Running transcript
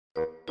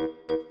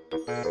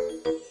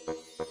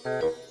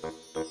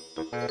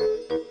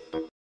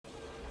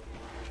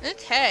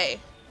Okay.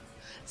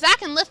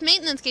 Zach and Lift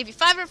Maintenance gave you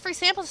 500 free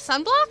samples of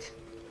sunblock?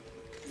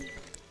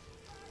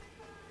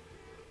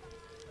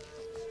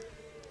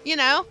 You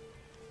know,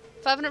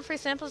 500 free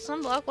samples of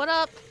sunblock. What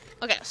up?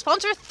 Okay,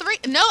 sponsor 3.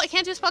 No, I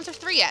can't do sponsor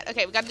 3 yet.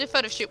 Okay, we gotta do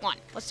photo shoot 1.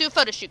 Let's do a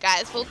photo shoot,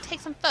 guys. We'll take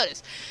some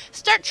photos.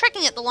 Start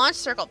tricking at the launch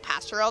circle.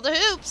 Pass through all the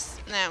hoops.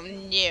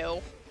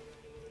 No.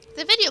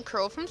 The video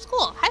crew from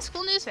school. High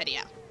school news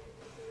video.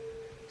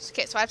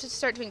 Okay, so I have to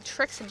start doing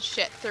tricks and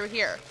shit through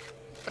here.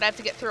 But I have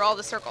to get through all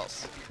the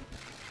circles.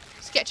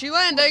 Sketchy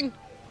landing.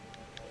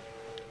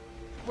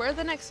 Where are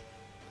the next...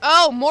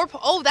 Oh, more...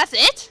 Oh, that's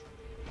it?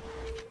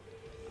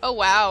 Oh,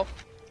 wow.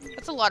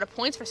 That's a lot of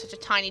points for such a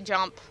tiny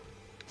jump.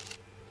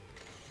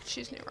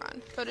 Choose new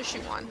run. Photo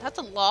shoot 1. That's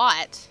a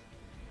lot.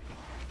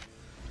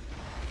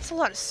 That's a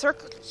lot of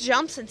circle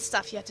jumps and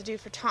stuff you have to do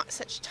for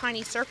such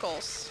tiny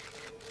circles.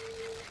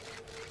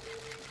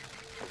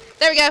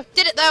 There we go.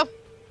 Did it, though.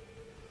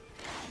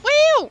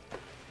 Woo!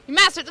 You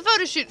mastered the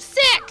photo shoot.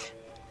 Sick!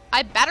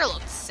 I better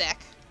look sick.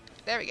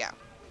 There we go.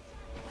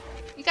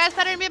 You guys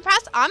better be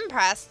impressed? I'm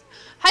impressed.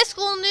 High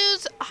school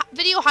news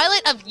video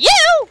highlight of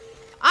you!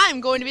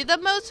 I'm going to be the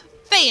most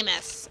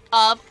famous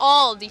of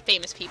all the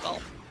famous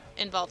people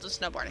involved in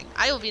snowboarding.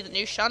 I will be the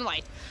new Shaun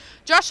White.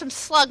 Josh from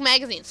Slug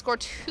Magazine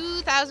scored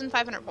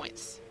 2,500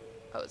 points.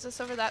 Oh, is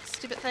this over that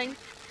stupid thing?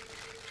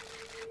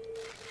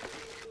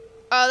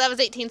 Oh, that was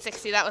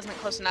 1860. That wasn't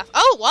close enough.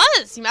 Oh, it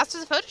was! You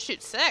mastered the photo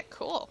shoot. Sick.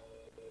 Cool.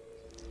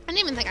 I didn't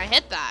even think I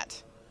hit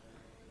that.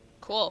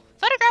 Cool.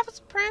 Photograph was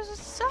pretty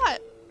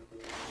set.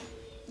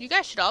 You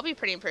guys should all be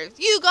pretty improved.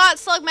 You got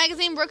Slug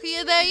Magazine Rookie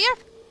of the Year.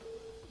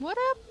 What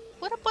up?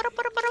 What up? What up?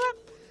 What up? What up?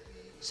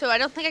 So I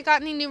don't think I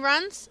got any new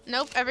runs.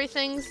 Nope.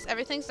 Everything's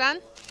done.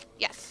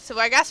 Yes. So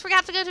I guess we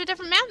have to go to a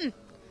different mountain.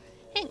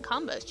 Hint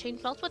combos.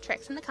 Change multiple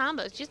tricks in the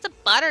combos. Use the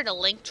butter to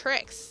link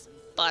tricks.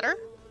 Butter?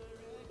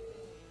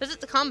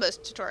 Visit the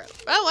combos tutorial.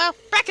 Oh, well.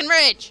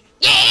 Breckenridge.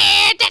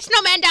 Yeah! That's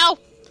Snowman, though!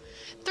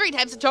 3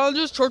 types of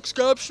challenges. Trick,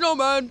 skip,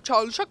 snowman.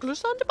 Challenge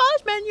checklist on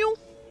device menu.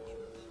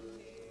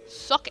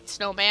 Suck it,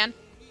 snowman.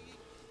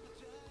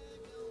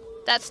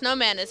 That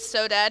snowman is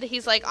so dead.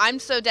 He's like, I'm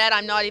so dead,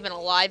 I'm not even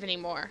alive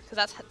anymore. Because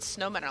that's how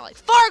snowmen are like.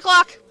 4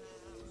 o'clock!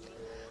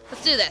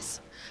 Let's do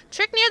this.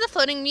 Trick near the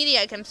floating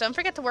media items. Don't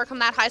forget to work on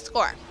that high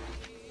score.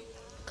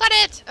 Got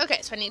it! Okay,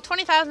 so I need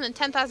 20,000 and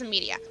 10,000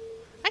 media.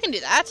 I can do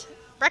that.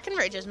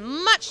 Breckenridge is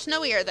much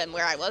snowier than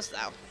where I was,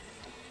 though.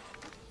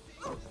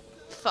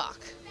 Fuck.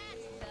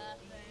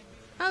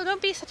 Oh,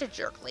 don't be such a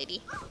jerk,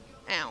 lady.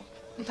 Ow.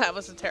 That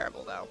was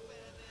terrible, though.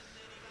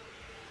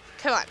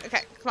 Come on.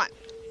 Okay, come on.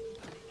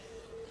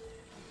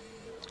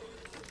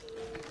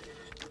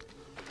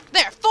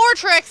 There, 4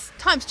 tricks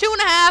times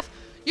 2.5.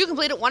 You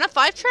completed 1 of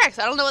 5 tricks.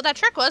 I don't know what that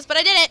trick was, but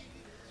I did it.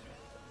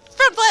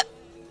 Front flip.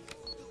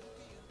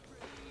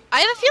 I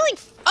have a feeling...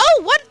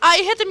 Oh, what? I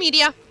hit the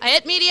media. I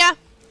hit media.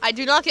 I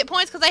do not get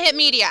points because I hit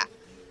media.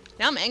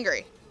 Now I'm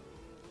angry.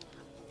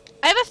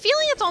 I have a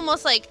feeling it's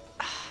almost like...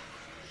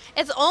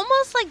 It's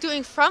almost like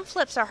doing front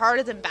flips are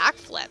harder than back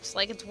flips.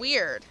 Like, it's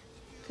weird.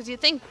 Because you'd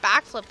think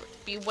back flip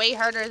would be way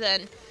harder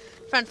than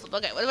front flip.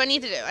 Okay, what do I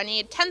need to do? I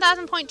need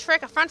 10,000 point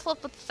trick, a front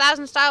flip with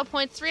 1,000 style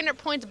points, 300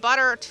 points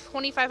butter,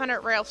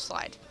 2,500 rail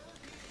slide.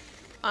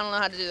 I don't know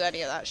how to do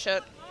any of that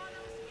shit.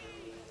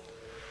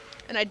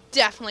 And I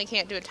definitely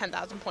can't do a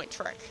 10,000 point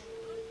trick.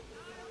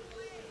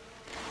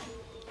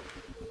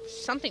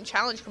 Something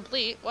challenge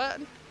complete.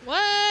 What?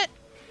 What?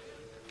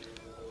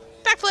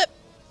 Backflip!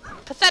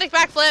 Pathetic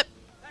backflip!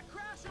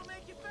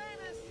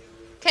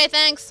 Okay,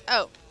 thanks.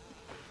 Oh.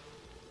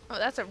 Oh,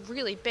 that's a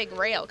really big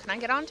rail. Can I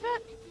get onto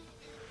it?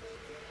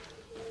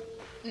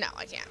 No,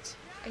 I can't.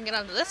 I can get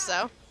onto this,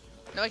 though.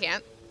 No, I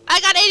can't. I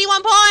got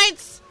 81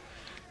 points!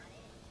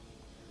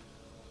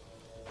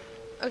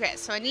 Okay,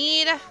 so I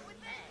need...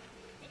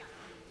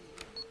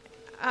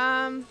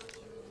 Come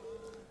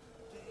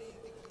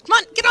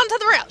on, get onto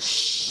the rail!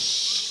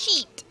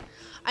 Sheet!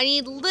 I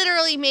need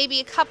literally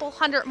maybe a couple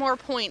hundred more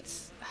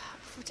points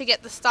to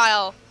get the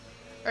style,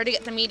 or to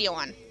get the media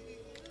one.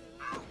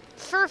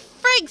 For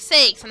frig's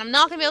sakes, and I'm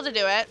not gonna be able to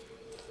do it.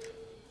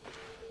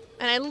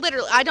 And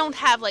I don't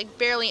have like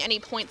barely any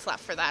points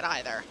left for that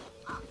either.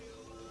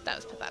 That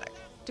was pathetic.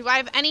 Do I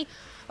have any?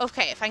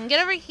 Okay, if I can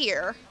get over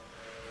here,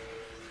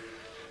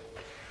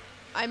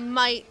 I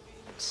might.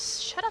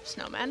 Shut up,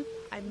 snowman.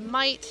 I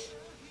might.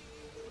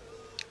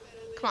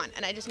 Come on,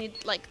 and I just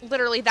need like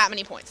literally that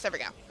many points. There we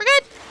go. We're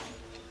good.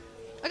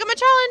 I got my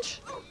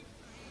challenge.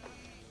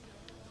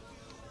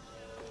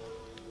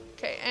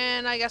 Okay,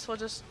 and I guess we'll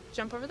just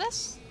jump over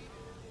this.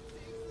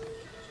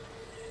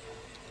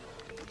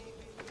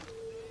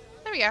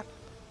 There we go.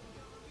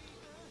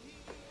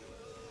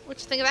 What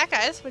you think of that,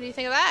 guys? What do you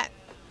think of that?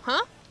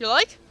 Huh? You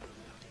like?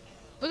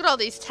 Look at all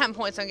these 10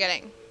 points I'm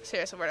getting.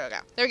 Seriously, where do I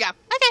go? There we go.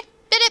 Okay,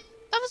 did it.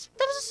 That was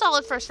a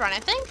solid first run, I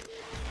think.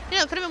 You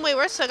know, it could have been way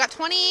worse. So I got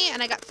 20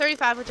 and I got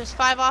 35, which is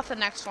 5 off the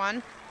next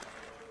one.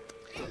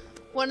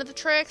 One of the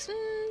tricks. Do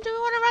we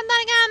want to run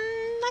that again?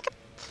 I could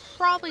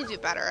probably do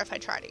better if I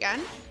tried again.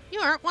 You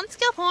earned 1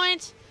 skill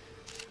point.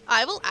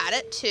 I will add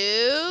it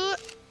to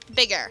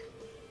bigger.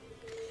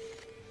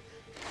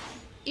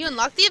 You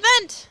unlocked the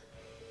event.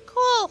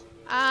 Cool.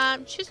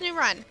 Choose a new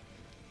run.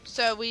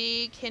 So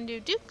we can do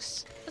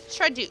Dukes. Let's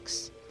try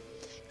Dukes.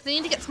 Because I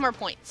need to get some more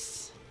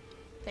points.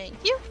 Thank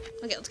you.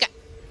 Okay, let's go.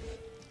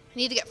 I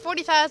need to get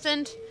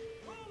 40,000.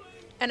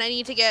 And I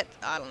need to get,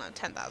 I don't know,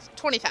 10,000.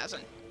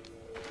 20,000.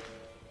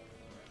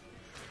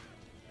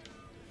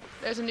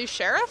 There's a new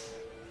sheriff?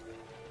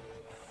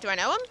 Do I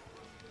know him?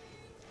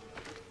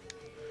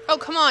 Oh,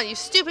 come on, you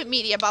stupid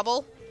media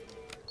bubble.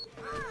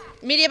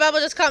 Media bubble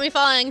just caught me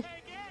falling.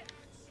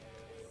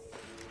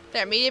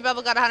 There, media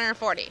bubble got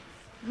 140.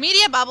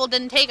 Media bubble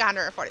didn't take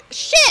 140.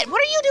 Shit,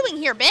 what are you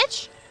doing here,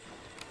 bitch?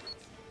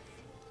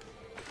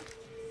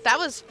 That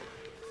was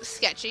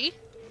sketchy.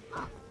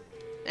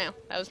 No,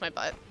 that was my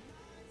butt.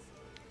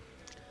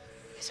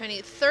 So I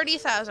need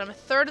 30,000. I'm a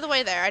third of the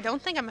way there. I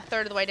don't think I'm a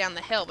third of the way down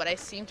the hill, but I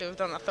seem to have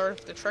done a third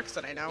of the tricks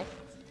that I know.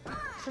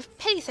 For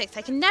pity's sakes,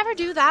 I can never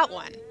do that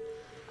one.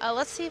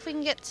 Let's see if we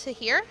can get to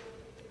here.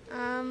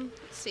 Let's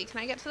see,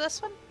 can I get to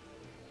this one?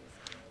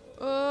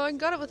 Oh, I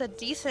got it with a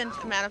decent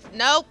amount of...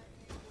 Nope.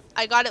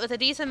 I got it with a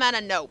decent amount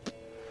of nope.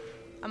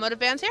 I'm out of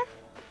bounds here?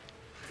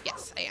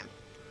 Yes, I am.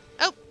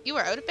 Oh, you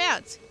are out of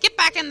bounds. Get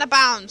back in the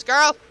bounds,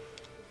 girl.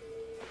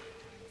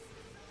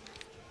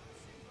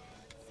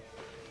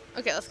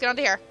 Okay, let's get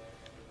onto here.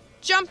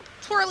 Jump,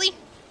 twirly.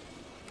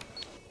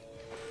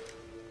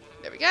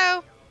 There we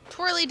go.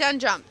 Twirly, done,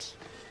 jumped.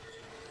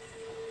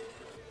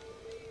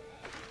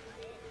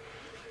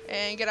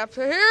 And get up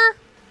to here.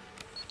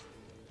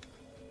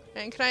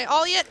 And can I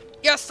ollie it?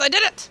 Yes, I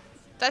did it!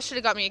 That should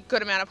have got me a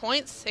good amount of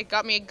points. It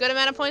got me a good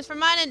amount of points for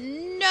mine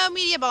and no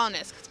media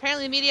bonus. Because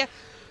apparently the media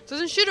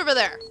doesn't shoot over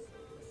there.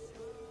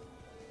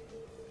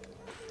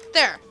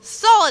 There.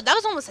 Solid. That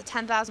was almost a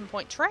 10,000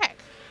 point trick.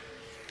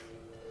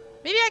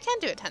 Maybe I can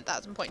do a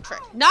 10,000 point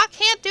trick. Not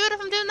can't do it if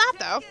I'm doing that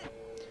though.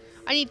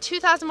 I need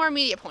 2,000 more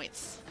media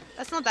points.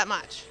 That's not that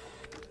much.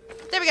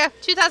 There we go.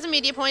 2,000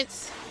 media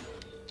points.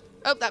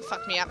 Oh, that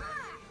fucked me up.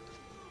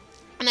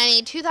 And I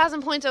need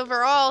 2,000 points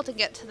overall to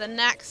get to the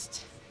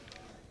next.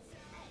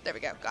 There we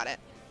go. Got it.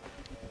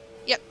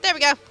 Yep. There we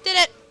go. Did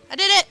it. I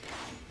did it.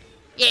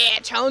 Yeah.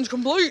 Challenge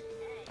complete.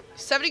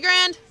 70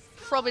 grand.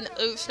 Probably.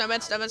 Ooh,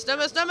 snowman, snowman,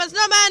 snowman, snowman,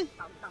 snowman.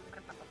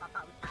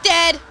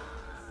 Dead.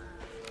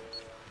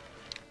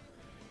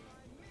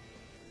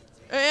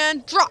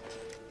 And drop.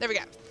 There we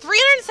go.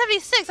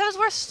 376. That was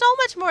worth so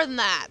much more than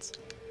that.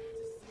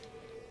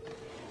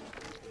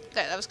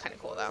 Okay, that was kind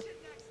of cool though.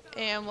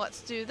 And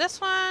let's do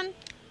this one.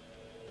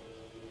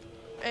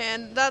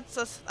 And that's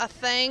a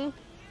thing.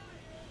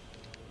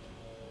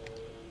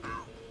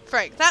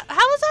 Frick. How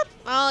was that?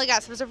 Well, I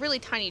guess it was a really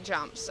tiny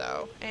jump,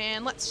 so.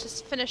 And let's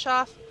just finish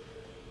off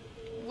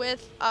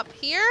with up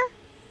here.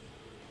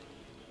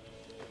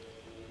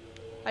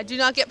 I do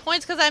not get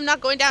points because I'm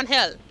not going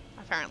downhill,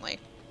 apparently.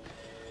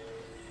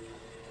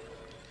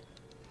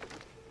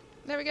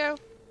 There we go.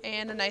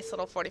 And a nice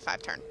little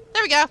 45 turn.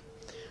 There we go.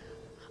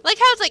 Like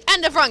how it's like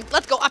end of run.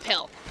 Let's go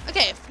uphill.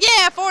 Okay.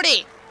 Yeah,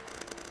 40.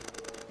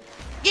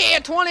 Yeah,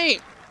 20.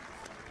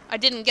 I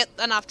didn't get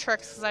enough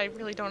tricks because I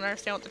really don't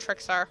understand what the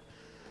tricks are.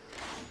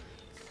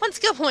 1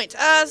 skill point.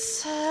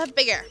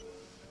 Bigger.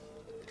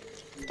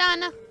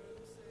 Done.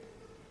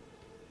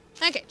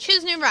 Okay,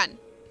 choose new run.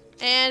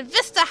 And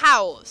Vista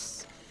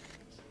House.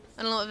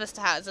 I don't know what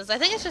Vista House is. I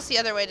think it's just the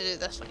other way to do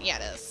this one. Yeah,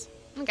 it is.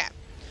 Okay.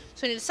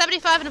 So we need a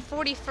 75 and a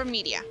 40 for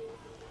media.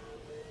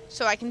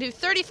 So I can do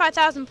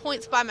 35,000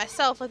 points by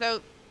myself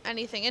without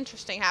anything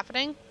interesting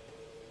happening.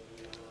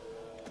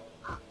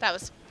 That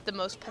was the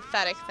most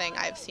pathetic thing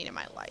I've seen in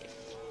my life.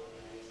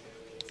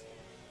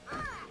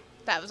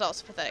 That was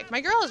also pathetic. My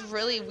girl has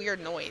really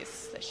weird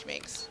noise that she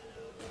makes.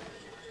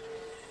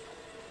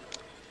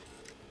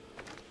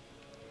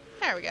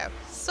 There we go.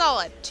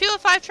 Solid. 2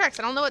 of 5 tricks.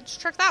 I don't know what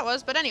trick that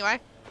was, but anyway.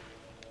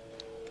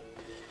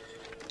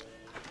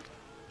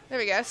 There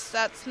we go. So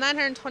that's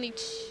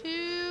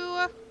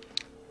 922.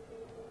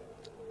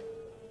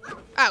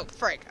 Oh,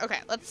 frick. Okay,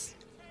 let's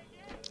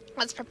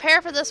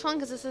prepare for this one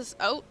because this is...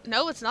 Oh,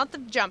 no, it's not the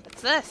jump.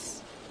 It's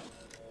this.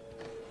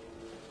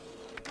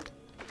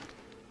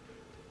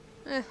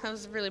 That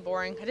was really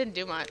boring. I didn't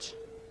do much.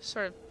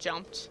 Sort of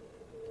jumped.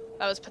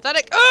 That was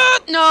pathetic.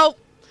 No!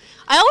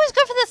 I always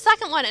go for the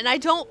second one, and I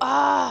don't...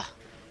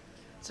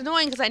 It's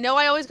annoying because I know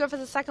I always go for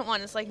the second one.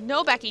 It's like,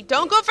 no, Becky,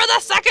 don't go for the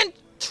second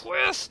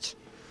twist!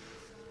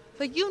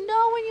 Like, you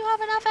know when you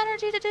have enough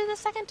energy to do the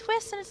second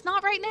twist, and it's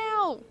not right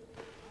now.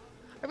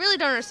 I really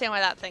don't understand why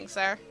that thing's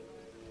there.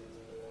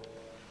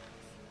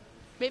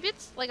 Maybe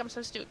it's like I'm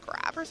supposed to do a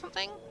grab or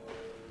something?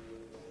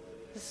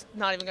 This is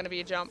not even going to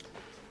be a jump.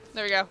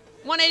 There we go.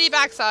 180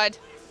 backside.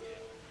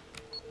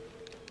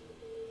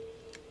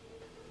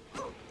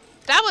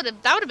 That would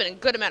have been a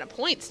good amount of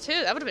points too.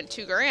 That would have been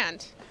 2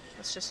 grand.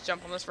 Let's just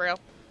jump on this rail.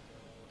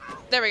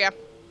 There we go.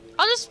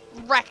 I'll just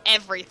wreck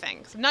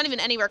everything. I'm not even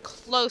anywhere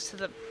close to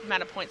the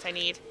amount of points I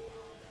need.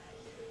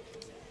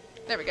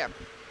 There we go.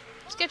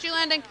 Sketchy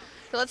landing.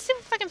 So let's see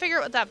if I can figure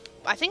out what that...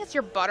 I think it's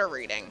your butter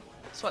reading.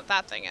 That's what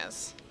that thing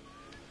is.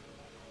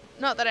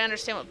 Not that I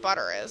understand what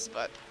butter is,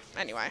 but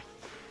anyway.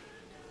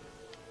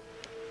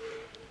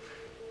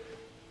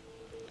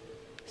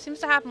 Seems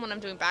to happen when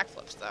I'm doing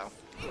backflips, though.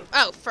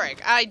 Oh,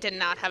 frig. I did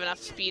not have enough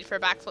speed for a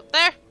backflip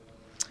there.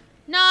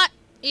 Not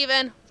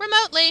even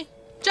remotely.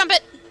 Jump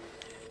it.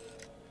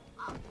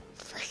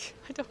 Frig.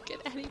 I don't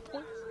get any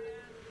points.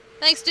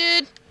 Thanks,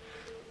 dude.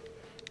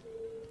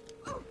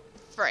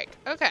 Frig.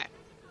 Okay.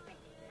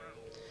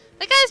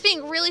 That guy's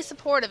being really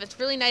supportive. It's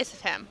really nice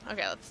of him.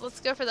 Okay, let's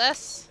go for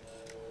this.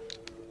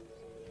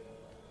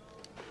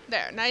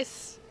 There,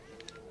 nice.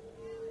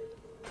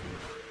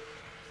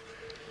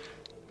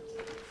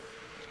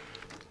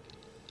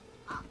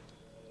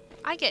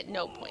 I get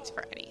no points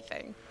for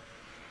anything.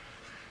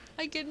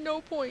 I get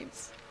no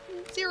points.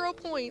 0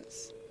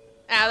 points.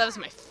 Ah, that was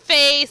my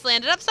face.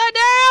 Landed upside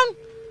down.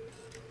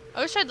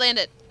 I wish I'd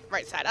landed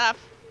right side up.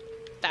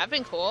 That'd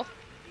been cool.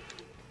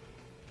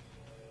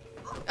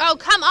 Oh,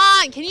 come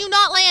on! Can you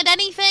not land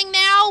anything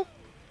now?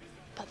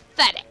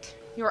 Pathetic.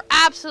 You're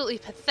absolutely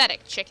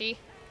pathetic, chickie.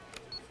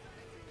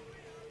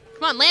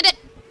 Come on, land it!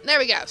 There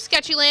we go.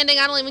 Sketchy landing,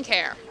 I don't even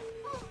care.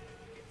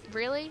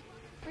 Really?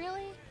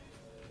 Really?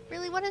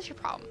 Really, what is your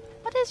problem?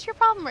 What is your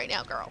problem right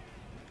now, girl?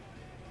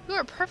 You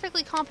are a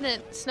perfectly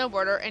competent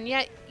snowboarder, and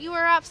yet you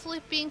are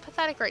absolutely being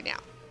pathetic right now.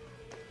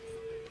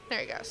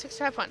 There you go.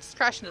 65 points.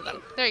 Crushing into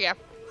them. There you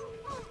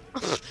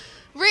go.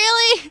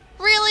 Really?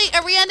 Really?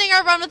 Are we ending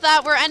our run with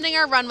that? We're ending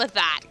our run with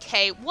that.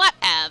 Okay,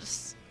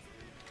 whatevs.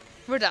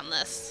 We're done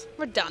this.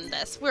 We're done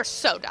this. We're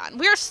so done.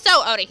 We're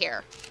so out of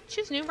here.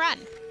 Choose new run.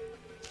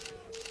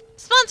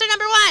 Sponsor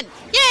number 1.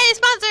 Yay,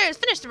 sponsors!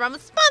 Finish the run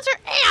with sponsor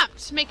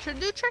Amped. Make sure to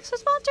do tricks with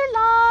sponsor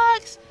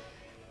Logs.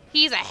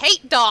 He's a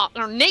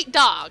Nate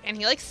Dog, and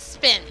he likes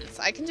spins.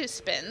 I can do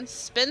spins.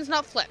 Spins,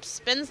 not flips.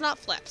 Spins, not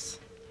flips.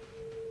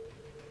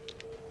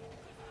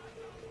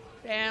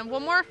 And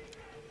one more.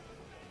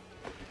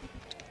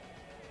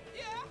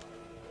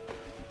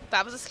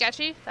 That was a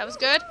sketchy. That was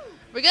good.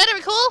 We're good? Are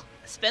we cool?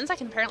 Spins I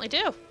can apparently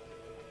do.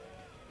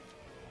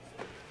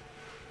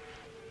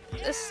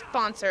 This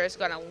sponsor is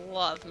gonna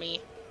love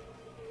me.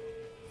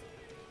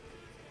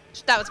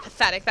 That was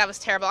pathetic. That was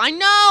terrible. I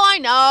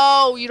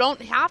know. You don't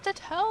have to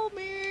tell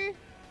me.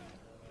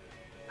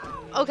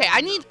 Okay,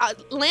 I need...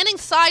 landing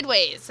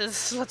sideways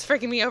is what's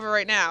freaking me over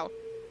right now.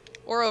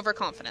 Or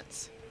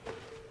overconfidence.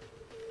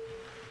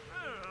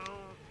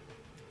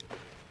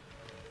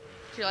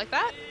 Do you like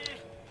that?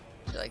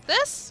 Do you like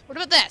this? What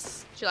about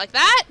this? Do you like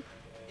that?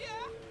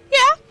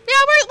 Yeah, we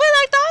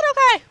like that?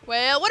 Okay.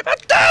 Well, what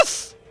about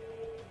this?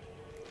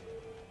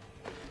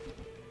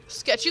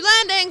 Sketchy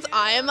landings.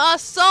 I am a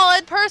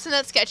solid person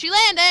at sketchy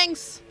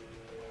landings.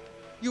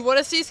 You want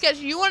to see sketchy?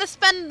 You want to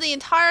spend the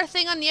entire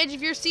thing on the edge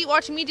of your seat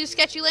watching me do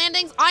sketchy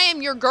landings? I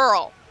am your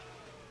girl.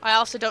 I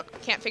also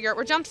can't figure out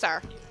where jumps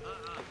are.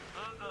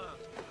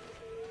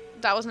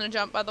 That wasn't a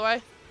jump, by the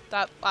way.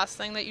 That last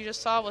thing that you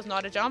just saw was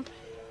not a jump.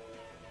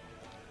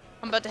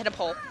 I'm about to hit a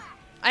pole.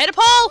 I hit a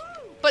pole,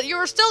 but you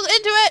were still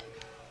into it.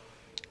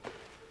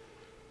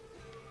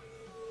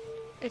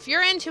 If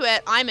you're into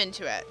it, I'm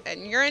into it,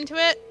 and you're into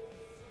it.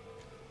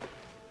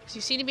 So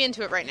you seem to be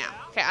into it right now.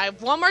 Okay, I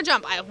have one more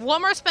jump. I have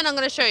one more spin I'm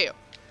going to show you.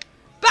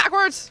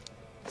 Backwards.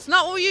 It's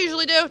not what we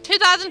usually do.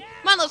 2,000.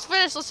 Come on, let's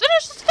finish. Let's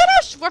finish. Let's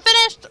finish. We're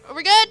finished. Are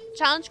we good?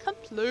 Challenge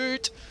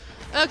complete.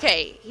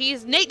 Okay,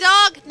 he's Nate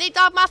Dog. Nate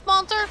Dog, my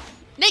sponsor.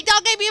 Nate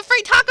Dog gave me a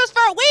free tacos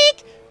for a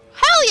week.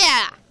 Hell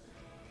yeah.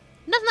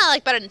 Nothing I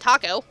like better than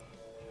taco.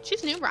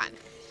 Choose new run.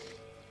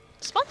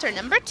 Sponsor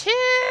number 2.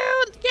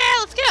 Yeah,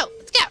 let's go.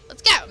 Let's go.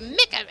 Let's go.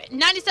 Mick of it.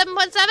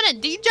 97.7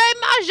 and DJ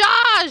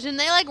Majaj. And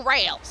they like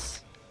rails.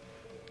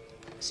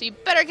 So you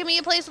better give me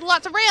a place with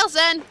lots of rails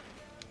then.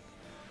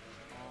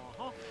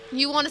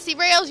 You want to see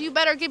rails? You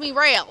better give me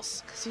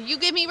rails. Because if you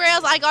give me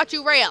rails, I got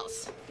you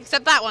rails.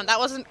 Except that one. That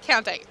wasn't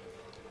counting.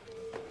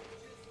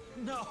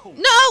 No!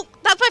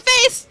 That's my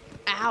face!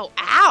 Ow.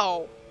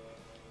 Ow.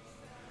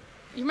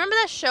 You remember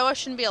that show, I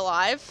Shouldn't Be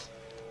Alive?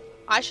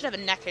 I should have a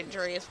neck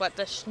injury is what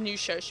this new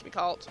show should be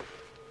called.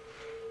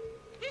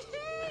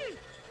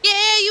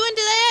 Yeah, you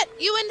into that?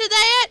 You into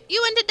that?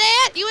 You into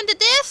that? You into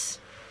this?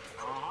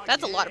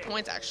 That's a lot of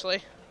points,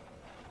 actually.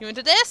 You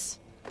into this?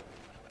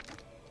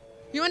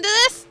 You into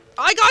this?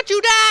 I got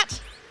you that!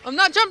 I'm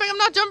not jumping, I'm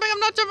not jumping, I'm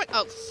not jumping.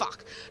 Oh,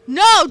 fuck.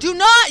 No, do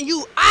not,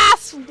 you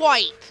ass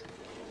wipe.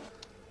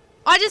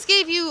 I just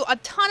gave you a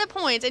ton of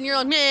points, and you're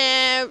like,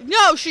 meh.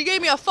 No, she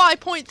gave me a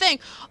 5-point thing.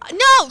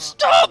 No,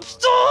 stop,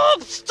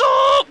 stop,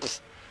 stop!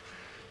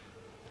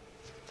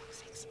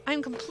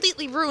 I'm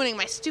completely ruining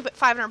my stupid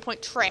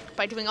 500-point trick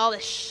by doing all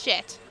this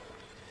shit.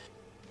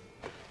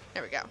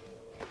 There we go.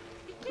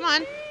 Come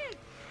on.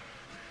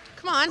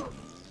 Come on.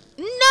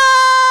 No!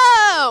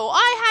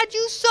 I had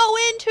you so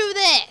into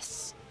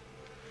this.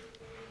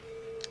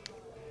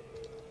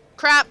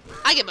 Crap.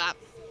 I give up.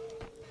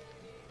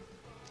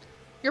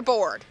 You're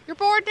bored. You're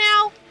bored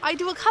now? I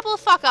do a couple of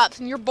fuck-ups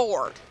and you're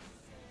bored.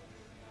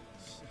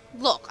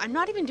 Look, I'm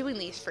not even doing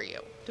these for you.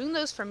 I'm doing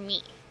those for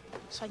me.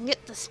 So I can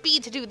get the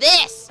speed to do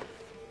this.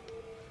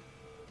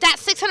 That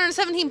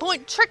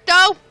 617-point trick,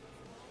 though.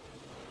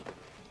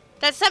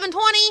 That's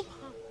 720.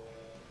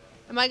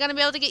 Am I going to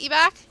be able to get you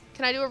back?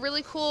 Can I do a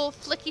really cool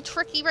flicky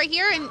tricky right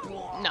here? And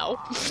no.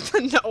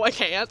 No, I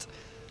can't.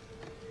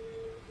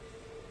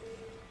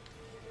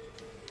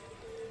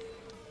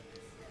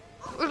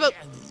 What about...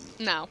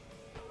 No.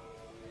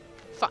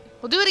 Fun.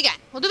 We'll do it again.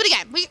 We'll do it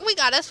again. We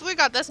got this. We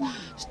got this.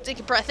 Just take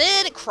a breath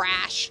in and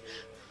crash.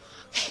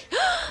 Okay.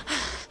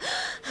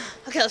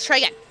 Okay, let's try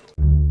again.